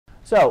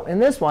So in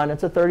this one,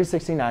 it's a 30,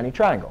 60, 90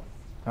 triangle.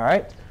 All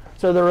right?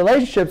 So the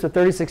relationships of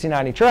 30, 60,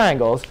 90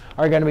 triangles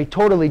are going to be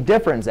totally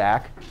different,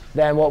 Zach,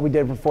 than what we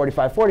did for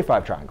 45,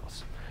 45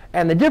 triangles.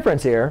 And the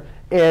difference here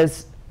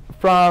is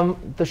from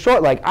the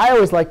short leg. I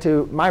always like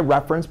to, my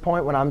reference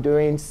point when I'm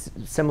doing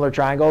similar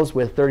triangles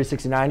with 30,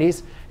 60,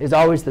 90s is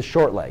always the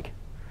short leg.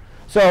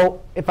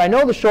 So if I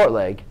know the short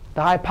leg,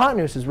 the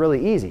hypotenuse is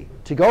really easy.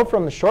 To go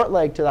from the short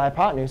leg to the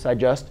hypotenuse, I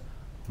just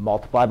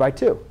multiply by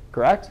 2,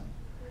 correct?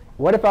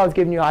 What if I was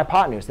giving you a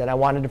hypotenuse, then I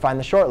wanted to find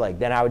the short leg?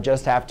 Then I would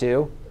just have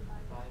to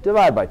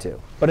divide by 2.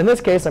 But in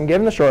this case, I'm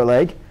given the short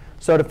leg.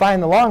 So to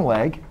find the long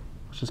leg,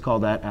 let's just call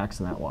that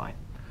x and that y.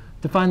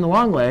 To find the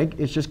long leg,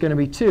 it's just going to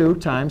be 2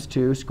 times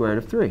 2 square root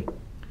of 3.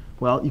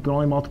 Well, you can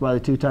only multiply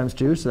the 2 times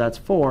 2, so that's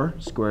 4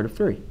 square root of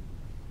 3. Does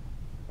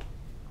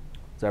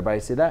everybody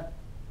see that?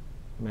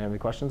 Anybody have any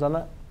questions on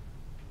that?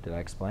 Did I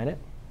explain it?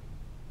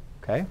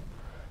 OK.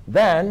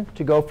 Then,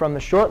 to go from the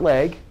short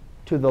leg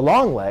to the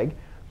long leg,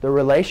 the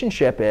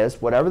relationship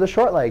is whatever the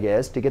short leg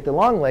is, to get the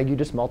long leg, you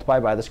just multiply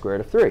by the square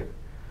root of 3.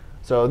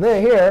 So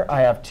then here,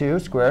 I have 2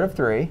 square root of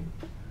 3,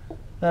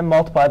 then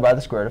multiply by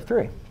the square root of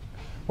 3.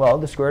 Well,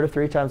 the square root of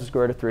 3 times the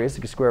square root of 3 is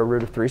the square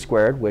root of 3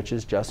 squared, which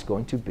is just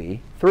going to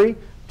be 3.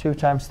 2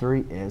 times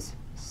 3 is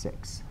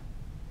 6.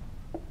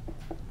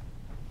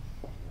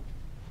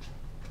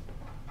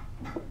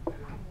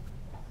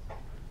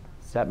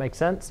 Does that make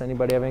sense?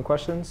 Anybody have any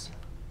questions?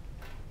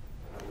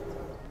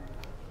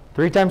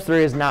 3 times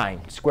 3 is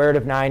 9. Square root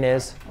of 9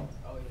 is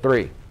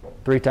 3.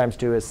 3 times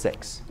 2 is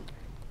 6.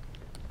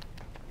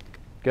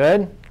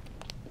 Good?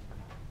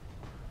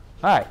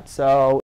 All right, so